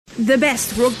The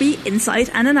best rugby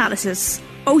insight and analysis.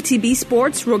 OTB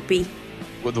Sports Rugby.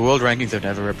 Well, the world rankings have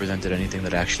never represented anything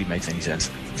that actually makes any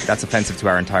sense. That's offensive to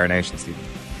our entire nation, Stephen.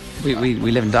 We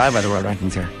live and die by the world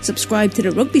rankings here. Subscribe to the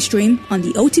rugby stream on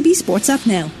the OTB Sports app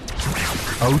now.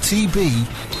 OTB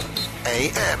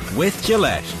AM. With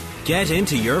Gillette. Get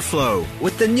into your flow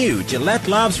with the new Gillette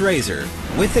Labs Razor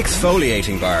with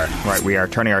exfoliating bar. Right, we are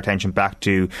turning our attention back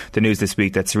to the news this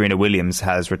week that Serena Williams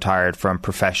has retired from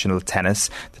professional tennis.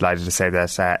 Delighted to say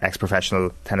that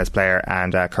ex-professional tennis player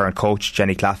and current coach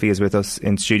Jenny Claffey is with us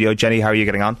in studio. Jenny, how are you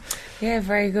getting on? Yeah,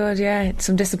 very good. Yeah,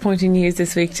 some disappointing news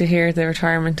this week to hear the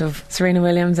retirement of Serena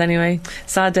Williams anyway.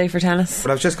 Sad day for tennis.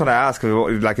 But I was just going to ask,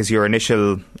 like, is your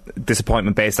initial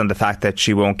disappointment based on the fact that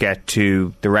she won't get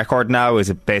to the record now? Is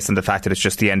it based on the fact that it's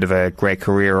just the end of a great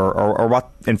career, or what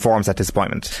informs that disappointment?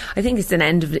 I think it's an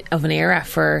end of an era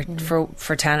for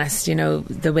tennis. You know,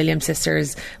 the Williams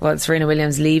sisters, well, Serena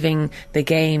Williams leaving the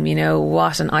game, you know,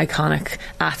 what an iconic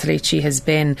athlete she has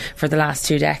been for the last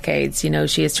 2 decades. You know,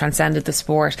 she has transcended the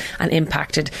sport and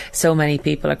impacted so many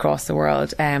people across the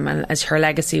world, and as her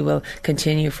legacy will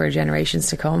continue for generations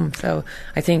to come. So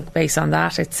I think based on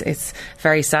that, it's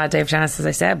very sad day for tennis, as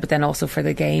I said, but then also for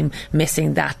the game,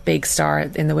 missing that big star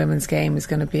in the women's game is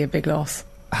going to be a big loss.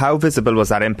 How visible was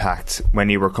that impact when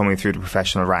you were coming through the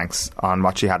professional ranks on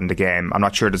what she had in the game? I'm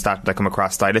not sure, does that come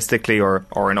across stylistically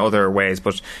or in other ways,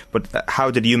 but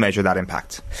how did you measure that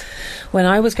impact? When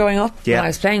I was growing up, when I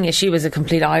was playing, she was a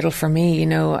complete idol for me. You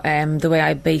know, the way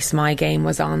I based my game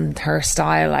was on her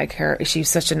style. Like she was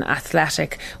such an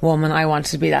athletic woman. I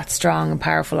wanted to be that strong and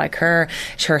powerful like her.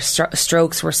 Her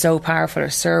strokes were so powerful. Her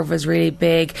serve was really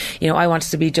big. You know, I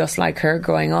wanted to be just like her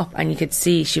growing up, and you could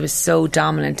see she was so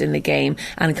dominant in the game.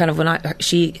 And kind of when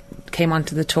she came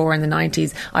onto the tour in the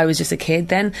 90s, I was just a kid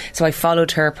then, so I followed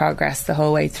her progress the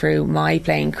whole way through my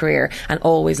playing career and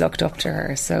always looked up to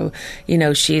her. So, you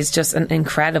know, she's just an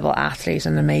incredible athlete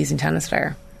and an amazing tennis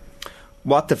player.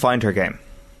 What defined her game?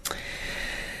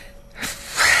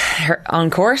 Her on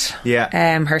court,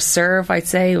 her serve, I'd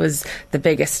say, was the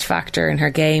biggest factor in her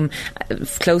game,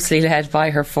 closely led by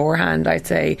her forehand, I'd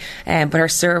say, but her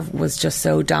serve was just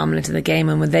so dominant in the game.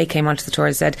 And when they came onto the tour,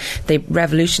 I said they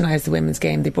revolutionised the women's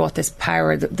game. They brought this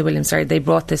power, the Williams, they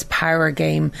brought this power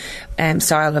game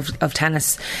style of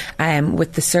tennis.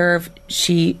 With the serve,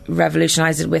 she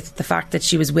revolutionised it with the fact that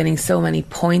she was winning so many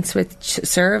points with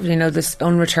serve, you know, this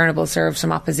unreturnable serves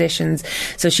from oppositions.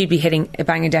 So she'd be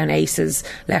banging down aces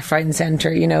left, right and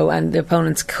centre, you know, and the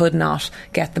opponents could not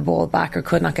get the ball back or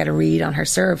could not get a read on her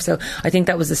serve. So I think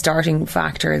that was the starting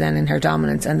factor then in her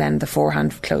dominance, and then the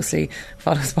forehand closely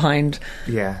follows behind.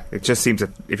 Yeah, it just seems that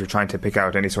if you're trying to pick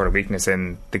out any sort of weakness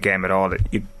in the game at all,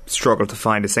 you'd struggle to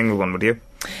find a single one, would you?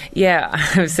 Yeah,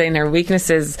 I was saying her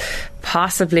weaknesses,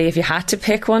 possibly if you had to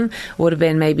pick one, would have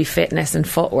been maybe fitness and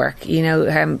footwork, you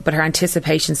know, but her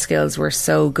anticipation skills were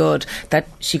so good that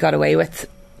she got away with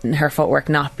her footwork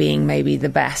not being maybe the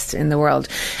best in the world.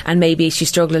 And maybe she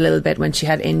struggled a little bit when she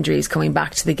had injuries coming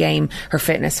back to the game. Her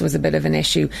fitness was a bit of an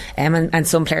issue, and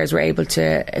some players were able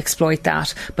to exploit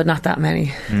that, but not that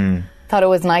many. Thought it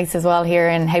was nice as well here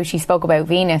in how she spoke about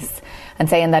Venus and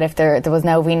saying that if there was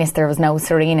no Venus, there was no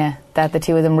Serena, that the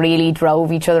two of them really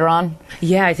drove each other on.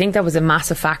 Yeah, I think that was a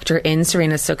massive factor in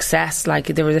Serena's success. Like,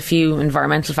 there was a few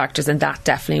environmental factors, and that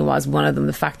definitely was one of them.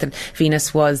 The fact that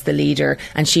Venus was the leader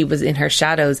and she was in her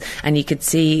shadows, and you could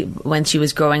see when she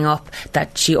was growing up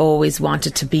that she always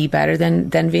wanted to be better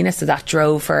than Venus, so that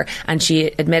drove her. And she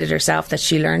admitted herself that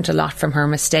she learned a lot from her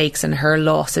mistakes and her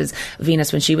losses,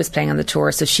 Venus, when she was playing on the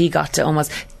tour. So she got to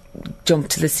almost jump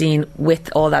to the scene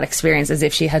with all that experience as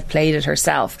if she had played it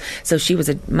herself. So she was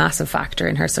a massive factor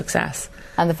in her success.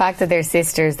 And the fact that they're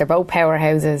sisters, they're both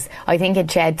powerhouses, I think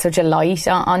it shed such a light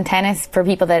on tennis for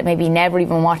people that maybe never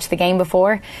even watched the game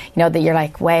before. You know, that you're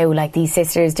like, wow, like these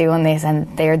sisters doing this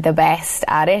and they're the best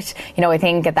at it. You know, I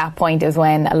think at that point is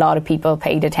when a lot of people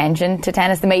paid attention to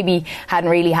tennis that maybe hadn't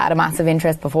really had a massive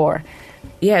interest before.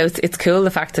 Yeah, it's cool the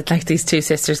fact that like these two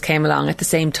sisters came along at the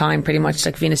same time, pretty much.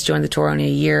 Like Venus joined the tour only a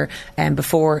year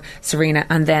before Serena,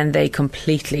 and then they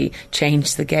completely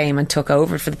changed the game and took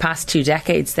over. For the past 2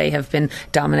 decades, they have been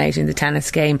dominating the tennis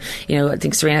game. You know, I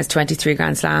think Serena has 23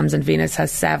 Grand Slams and Venus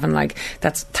has 7. Like,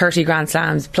 that's 30 Grand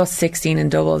Slams plus 16 in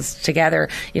doubles together.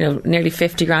 You know, nearly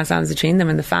 50 Grand Slams between them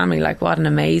in the family. Like, what an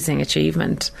amazing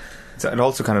achievement. So it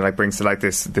also kind of like brings to light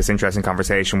this interesting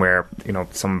conversation where, you know,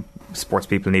 some sports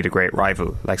people need a great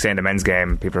rival. Like, say in the men's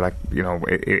game, people are like, you know,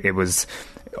 it was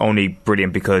only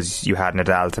brilliant because you had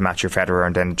Nadal to match your Federer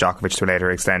and then Djokovic to a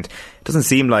later extent. It doesn't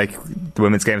seem like the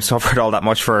women's game suffered all that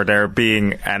much for there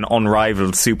being an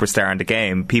unrivaled superstar in the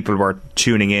game. People were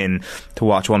tuning in to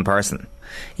watch one person.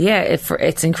 Yeah,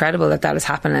 it's incredible that has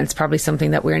happened, and it's probably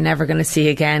something that we're never going to see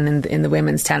again in the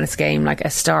women's tennis game, like a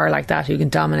star like that who can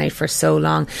dominate for so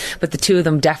long. But the two of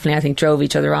them definitely, I think, drove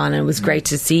each other on, and it was great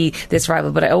to see this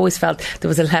rival. But I always felt there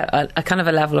was a kind of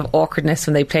a level of awkwardness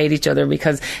when they played each other,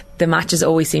 because the matches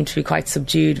always seemed to be quite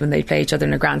subdued when they play each other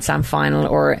in a Grand Slam final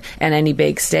or in any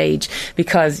big stage,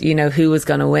 because you know who was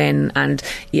going to win. And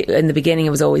in the beginning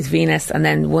it was always Venus, and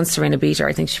then once Serena beat her,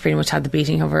 I think she pretty much had the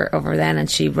beating over then, and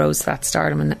she rose to that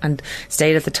stardom and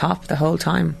stayed at the top the whole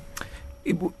time.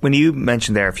 When you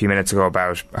mentioned there a few minutes ago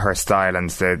about her style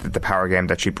and the power game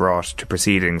that she brought to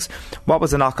proceedings, what was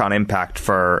the knock-on impact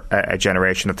for a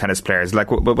generation of tennis players?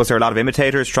 Like, was there a lot of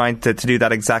imitators trying to do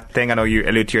that exact thing? I know you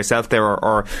allude to yourself there,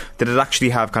 or did it actually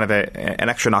have kind of an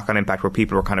extra knock-on impact where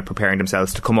people were kind of preparing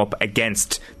themselves to come up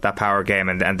against that power game,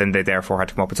 and then they therefore had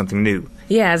to come up with something new?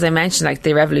 Yeah, as I mentioned, like,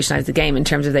 they revolutionised the game in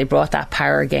terms of they brought that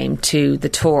power game to the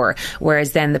tour,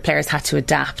 whereas then the players had to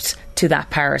adapt to that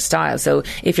power style. So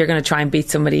if you're going to try and beat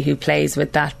somebody who plays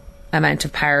with that amount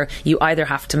of power, you either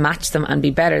have to match them and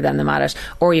be better than them at it,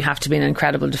 or you have to be an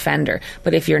incredible defender.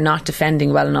 But if you're not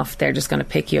defending well enough, they're just going to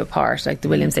pick you apart. Like the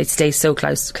Williams, they stay so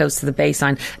close to the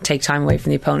baseline, take time away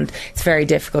from the opponent. It's very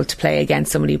difficult to play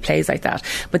against somebody who plays like that.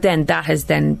 But then that has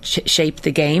then shaped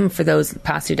the game for those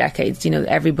past 2 decades. You know,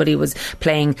 everybody was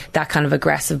playing that kind of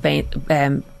aggressive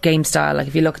game style. Like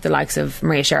if you look at the likes of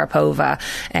Maria Sharapova,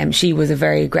 she was a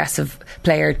very aggressive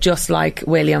player, just like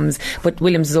Williams, but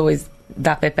Williams is always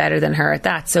that bit better than her at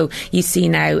that. So you see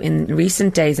now in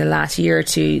recent days, in the last year or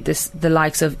two, the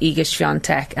likes of Iga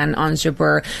Swiatek and Ons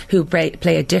Jabeur, who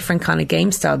play a different kind of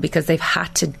game style because they've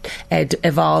had to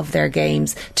evolve their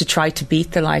games to try to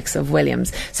beat the likes of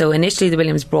Williams. So initially the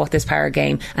Williams brought this power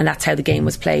game, and that's how the game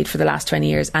was played for the last 20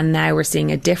 years, and now we're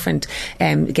seeing a different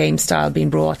game style being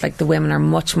brought. Like the women are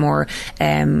much more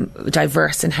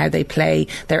diverse in how they play.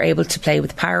 They're able to play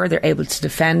with power, they're able to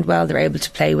defend well, they're able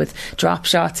to play with drop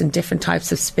shots and different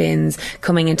types of spins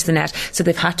coming into the net. So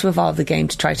they've had to evolve the game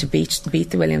to try to beat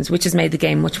the Williams, which has made the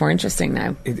game much more interesting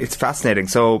now. It's fascinating.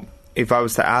 So if I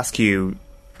was to ask you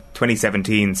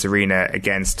 2017 Serena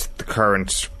against the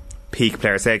current peak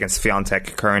player, say against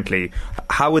Swiatek currently,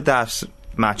 how would that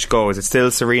match go? Is it still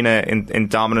Serena in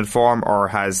dominant form, or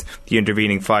has the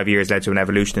intervening 5 years led to an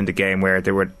evolution in the game where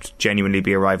there would genuinely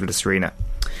be a rival to Serena?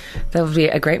 That would be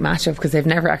a great matchup because they've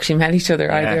never actually met each other,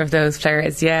 either of those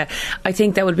players. Yeah, I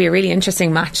think that would be a really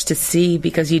interesting match to see,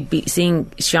 because you'd be seeing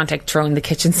Swiatek throwing the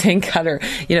kitchen sink at her,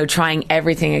 you know, trying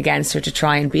everything against her to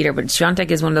try and beat her. But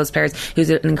Swiatek is one of those players who's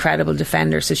an incredible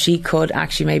defender, so she could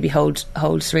actually maybe hold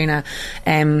Serena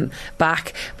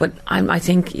back. But I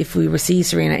think if we see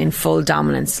Serena in full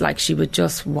dominance, like, she would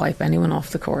just wipe anyone off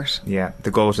the court. Yeah,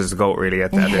 the GOAT is the GOAT, really.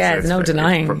 There's no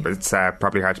denying. It's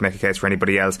probably hard to make a case for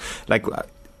anybody else. Like,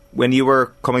 when you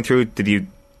were coming through, did you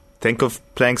think of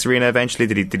playing Serena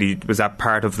eventually? Was that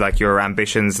part of like your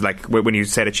ambitions? Like when you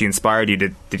said that she inspired you,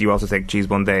 did you also think, geez,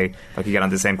 one day I could get on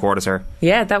the same court as her?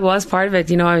 Yeah, that was part of it.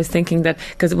 You know, I was thinking that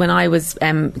because when I was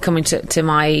coming to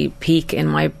my peak in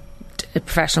my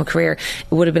professional career,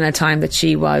 it would have been a time that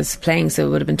she was playing, so it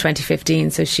would have been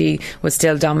 2015, so she was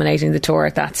still dominating the tour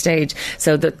at that stage.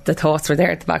 So the thoughts were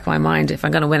there at the back of my mind, if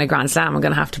I'm going to win a Grand Slam, I'm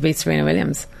going to have to beat Serena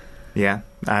Williams. Yeah.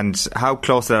 And how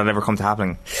close did that ever come to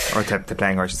happening, or to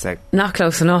playing her, I should say? Not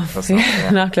close enough.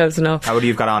 Not close enough. How would you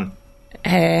have got on?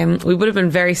 We would have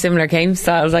been very similar game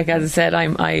styles. Like, as I said,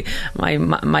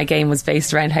 my game was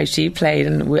based around how she played,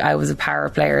 and I was a power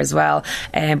player as well.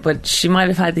 But she might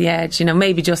have had the edge, you know,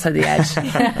 maybe just had the edge.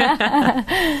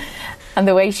 And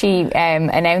the way she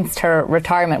announced her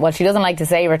retirement, well, she doesn't like to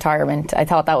say retirement. I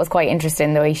thought that was quite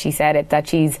interesting, the way she said it, that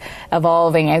she's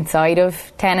evolving outside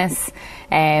of tennis.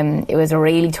 It was a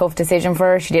really tough decision for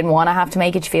her. She didn't want to have to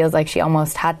make it. She feels like she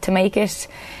almost had to make it.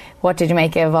 What did you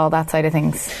make of all that side of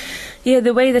things? Yeah,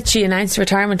 the way that she announced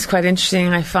retirement is quite interesting.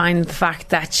 I find the fact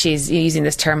that she's using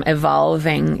this term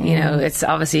evolving, you know, it's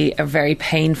obviously a very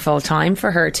painful time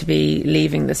for her to be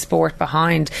leaving the sport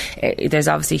behind. There's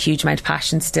obviously a huge amount of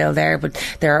passion still there, but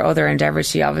there are other endeavours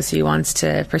she obviously wants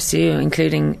to pursue,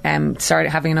 including start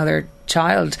having another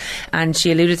child. And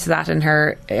she alluded to that in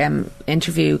her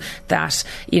interview, that,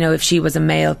 you know, if she was a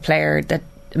male player, that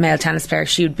male tennis player,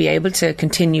 she would be able to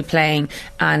continue playing,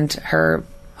 and her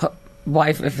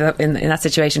wife in that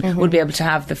situation would be able to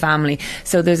have the family.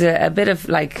 So there's a bit of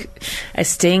like a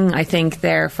sting, I think,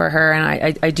 there for her,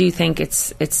 and I do think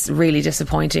it's really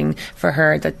disappointing for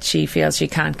her that she feels she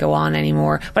can't go on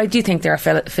anymore. But I do think there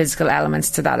are physical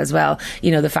elements to that as well.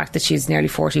 You know, the fact that she's nearly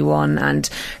 41 and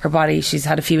her body, she's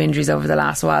had a few injuries over the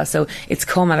last while, so it's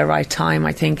come at a right time,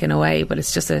 I think, in a way, but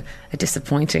it's just a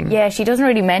disappointing. Yeah, she doesn't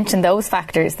really mention those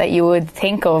factors that you would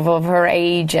think of her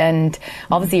age and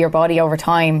obviously your body over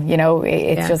time. You know,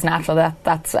 it's just natural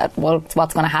that's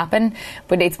what's going to happen,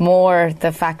 but it's more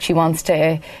the fact she wants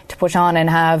to push on and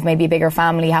have maybe a bigger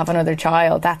family, have another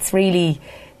child. That's really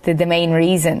the main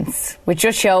reasons, which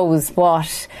just shows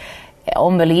what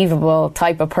unbelievable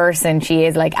type of person she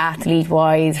is, like athlete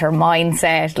wise, her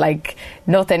mindset, like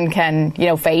nothing can, you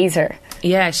know, faze her.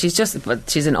 Yeah, she's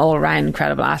an all-round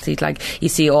incredible athlete. Like you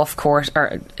see off court,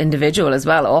 or individual as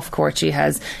well. Off court, she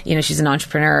has, you know, she's an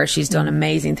entrepreneur. She's done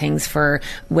amazing things for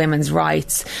women's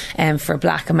rights and for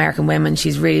Black American women.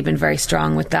 She's really been very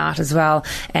strong with that as well.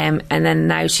 And then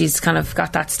now she's kind of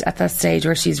got that at that stage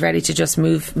where she's ready to just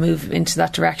move into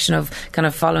that direction of kind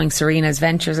of following Serena's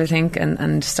ventures, I think,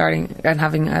 and starting and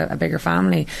having a bigger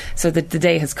family. So the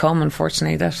day has come,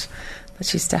 unfortunately, that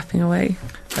she's stepping away.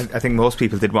 I think most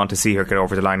people did want to see her get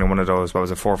over the line in one of those,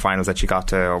 4 finals that she got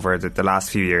to over the last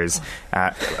few years.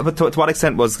 But to what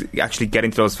extent was actually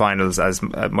getting to those finals as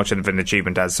much of an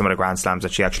achievement as some of the Grand Slams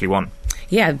that she actually won?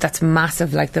 Yeah, that's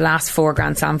massive. Like the last 4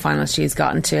 Grand Slam finals she's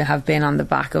gotten to have been on the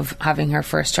back of having her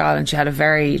first child, and she had a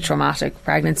very traumatic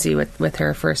pregnancy with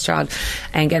her first child,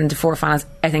 and getting to 4 finals.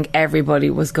 I think everybody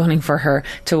was gunning for her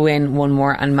to win one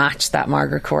more and match that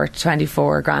Margaret Court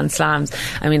 24 Grand Slams.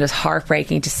 I mean, it was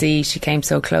heartbreaking to see she came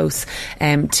so close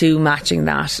to matching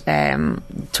that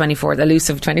 24th,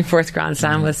 elusive 24th Grand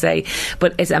Slam, we'll say.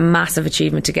 But it's a massive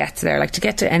achievement to get to there. Like, to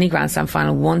get to any Grand Slam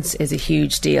final once is a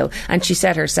huge deal. And she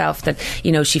said herself that,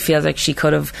 you know, she feels like she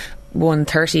could have won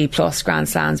 30 plus Grand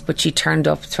Slams, but she turned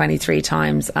up 23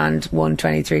 times and won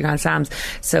 23 Grand Slams.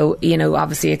 So, you know,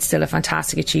 obviously it's still a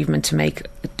fantastic achievement to make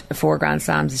 4 Grand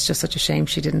Slams. It's just such a shame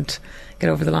she didn't get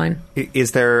over the line.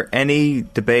 Is there any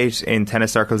debate in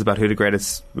tennis circles about who the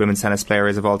greatest women's tennis player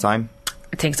is of all time?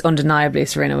 I think it's undeniably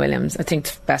Serena Williams. I think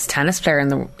the best tennis player in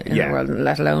the world,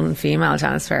 let alone female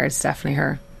tennis player, is definitely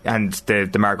her. And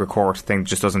the Margaret Court thing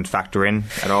just doesn't factor in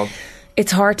at all?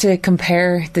 It's hard to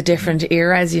compare the different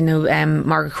eras. You know,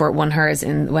 Margaret Court won hers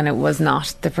when it was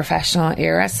not the professional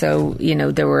era, so, you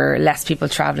know, there were less people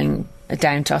travelling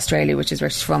down to Australia, which is where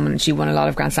she's from, and she won a lot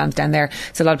of Grand Slams down there,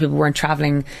 so a lot of people weren't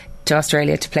travelling to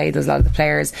Australia to play those, a lot of the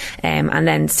players, and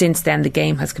then since then the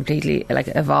game has completely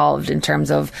evolved in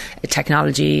terms of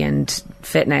technology and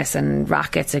fitness and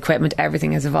rackets, equipment.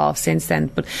 Everything has evolved since then,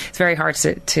 but it's very hard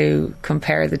to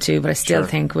compare the two, but I still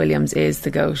think Williams is the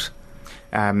GOAT.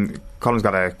 Colin's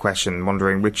got a question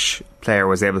wondering which player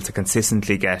was able to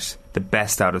consistently get the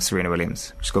best out of Serena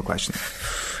Williams, which is a good question.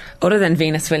 Other than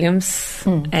Venus Williams,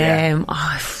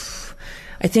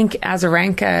 I think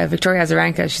Azarenka, Victoria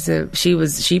Azarenka,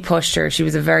 she pushed her. She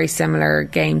was a very similar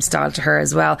game style to her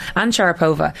as well. And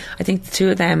Sharapova. I think the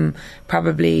two of them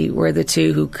probably were the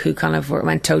two who kind of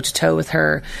went toe to toe with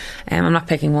her. I'm not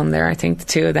picking one there. I think the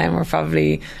two of them were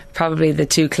probably the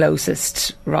two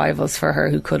closest rivals for her,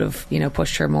 who could have, you know,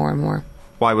 pushed her more and more.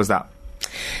 Why was that?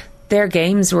 Their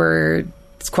games were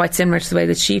quite similar to the way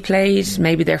that she played.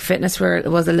 Maybe their fitness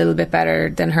was a little bit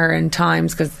better than her in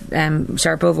times, because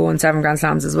Sharapova won 7 Grand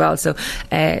Slams as well, so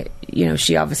you know,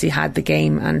 she obviously had the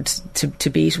game and to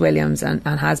beat Williams, and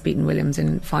has beaten Williams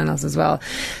in finals as well.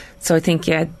 So I think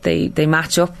they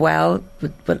match up well,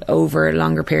 but over a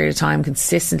longer period of time,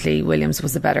 consistently Williams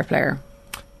was the better player.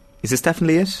 Is this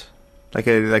definitely it?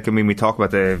 We talk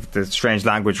about the strange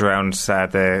language around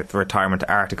the retirement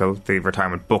article, the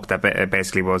retirement book that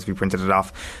basically was, we printed it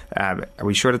off. Are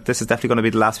we sure that this is definitely going to be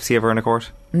the last we see of her in a court?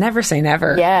 Never say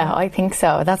never. Yeah, I think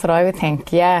so. That's what I would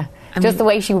think, yeah. Just the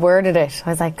way she worded it, I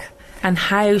was like... And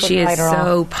how she is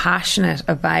so passionate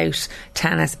about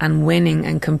tennis and winning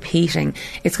and competing.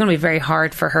 It's going to be very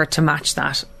hard for her to match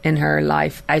that in her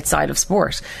life outside of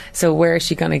sport. So where is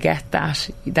she going to get that,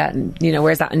 you know,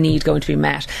 where's that need going to be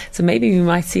met? So maybe we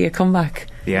might see a comeback.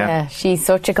 Yeah, she's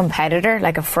such a competitor,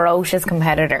 like a ferocious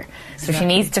competitor. So she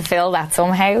needs to fill that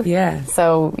somehow. Yeah.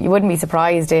 So you wouldn't be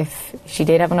surprised if she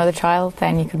did have another child,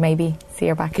 then you could maybe see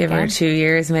her back Give again. her 2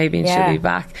 years maybe and she'll be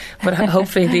back. But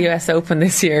hopefully the US Open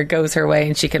this year goes her way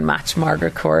and she can match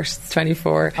Margaret Court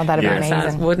 24. Oh, that'd be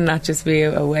amazing. Wouldn't that just be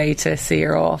a way to see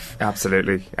her off?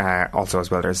 Absolutely. Also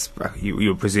as well, there's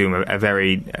you presume a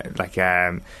very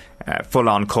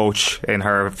full-on coach in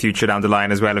her future down the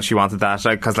line as well if she wanted that,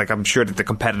 because I'm sure that the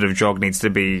competitive drug needs to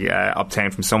be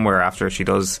obtained from somewhere after she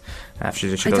does. I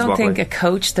don't think a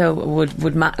coach though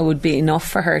would be enough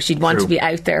for her. She'd want to be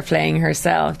out there playing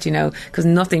herself, because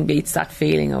nothing beats that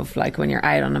feeling of like when you're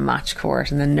out on a match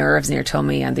court and the nerves in your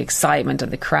tummy and the excitement of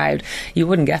the crowd. You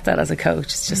wouldn't get that as a coach.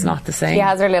 It's just not the same. She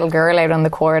has her little girl out on the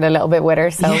court a little bit with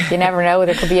her, so you never know,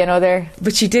 there could be another.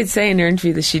 But she did say in her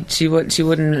interview that she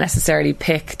wouldn't necessarily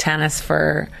pick tennis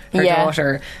for her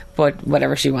daughter, but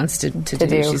whatever she wants to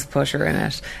do, she's put her in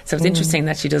it. So it's interesting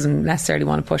that she doesn't necessarily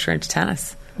want to push her into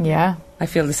tennis. Yeah, I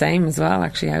feel the same as well,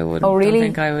 actually. I wouldn't. Oh, really? Don't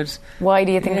think I would. Why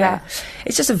do you think that?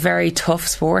 It's just a very tough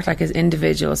sport, like an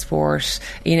individual sport,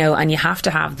 and you have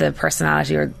to have the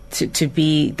personality or to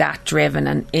be that driven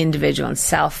and individual and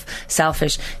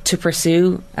selfish to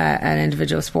pursue an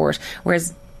individual sport.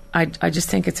 Whereas I just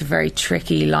think it's a very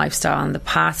tricky lifestyle, and the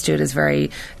path to it is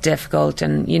very difficult.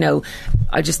 And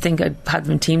I just think I'd had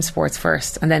them in team sports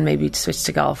first, and then maybe to switch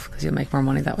to golf, because you'll make more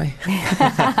money that way.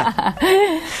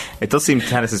 It does seem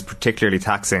tennis is particularly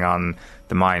taxing on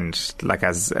the mind, like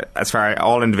as far as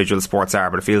all individual sports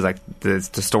are, but it feels like the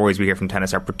stories we hear from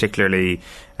tennis are particularly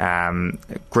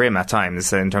grim at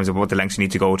times in terms of what the lengths you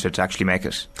need to go to actually make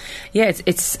it. Yeah,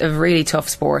 it's a really tough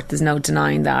sport. There's no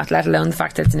denying that, let alone the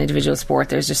fact that it's an individual sport.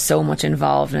 There's just so much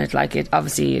involved in it. Like,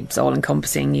 obviously it's all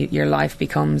encompassing. Your life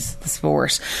becomes the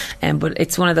sport, but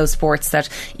it's one of those sports that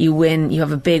you win, you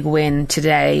have a big win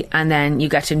today, and then you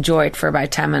get to enjoy it for about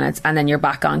 10 minutes, and then you're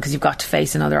back on because you've got to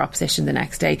face another opposition the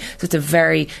next day. So it's a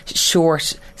very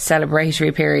short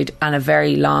celebratory period and a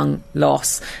very long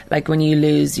loss. Like, when you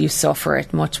lose, you suffer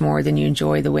it much more than you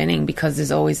enjoy the winning, because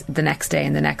there's always the next day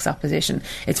and the next opposition.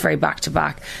 It's very back to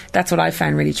back. That's what I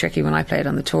found really tricky when I played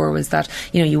on the tour, was that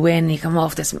you win, you come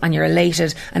off this and you're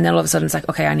elated, and then all of a sudden it's like,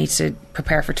 okay, I need to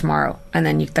prepare for tomorrow, and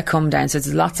then they come down. So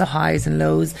there's lots of highs and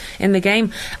lows in the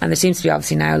game, and there seems to be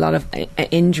obviously now a lot of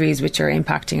injuries which are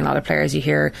impacting a lot of players. You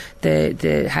hear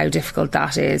the how difficult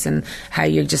that is, and how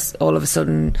you just all of a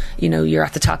sudden you're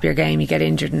at the top of your game, you get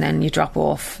injured, and then you drop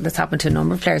off. That's happened to a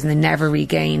number of players, and they never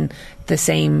regain the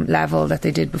same level that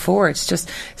they did before. It's just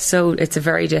it's a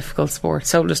very difficult sport,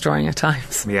 soul destroying at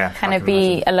times. Can it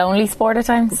be a lonely sport at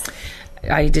times?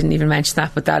 I didn't even mention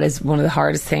that, but that is one of the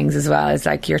hardest things as well. Is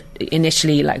like, you're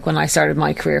initially, like when I started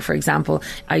my career, for example,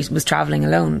 I was travelling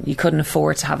alone. You couldn't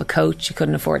afford to have a coach, you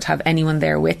couldn't afford to have anyone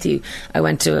there with you. I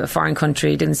went to a foreign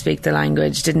country, didn't speak the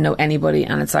language, didn't know anybody,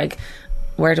 and it's like,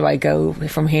 where do I go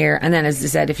from here? And then, as I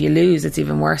said, if you lose, it's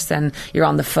even worse. Then you're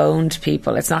on the phone to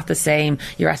people. It's not the same.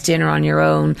 You're at dinner on your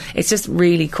own. It's just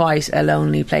really quite a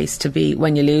lonely place to be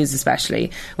when you lose, especially.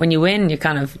 When you win, you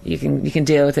can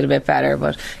deal with it a bit better.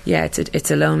 But yeah, it's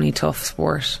a lonely, tough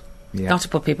sport. Yeah. Not to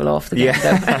put people off the game,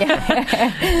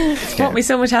 though. Brought me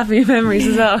so much happy memories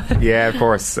as well. Yeah, of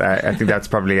course. I think that's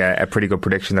probably a pretty good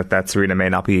prediction that Serena may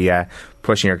not be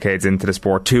pushing her kids into the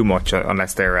sport too much,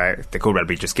 unless they could well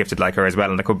be just gifted like her as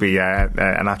well, and it could be a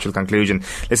natural conclusion.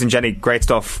 Listen, Jenny, great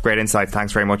stuff, great insight.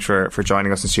 Thanks very much for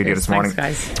joining us in studio this morning.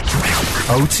 Thanks, guys.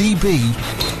 OTB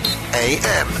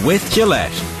AM with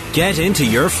Gillette. Get into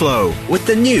your flow with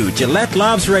the new Gillette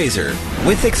Labs Razor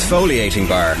with exfoliating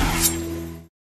bar.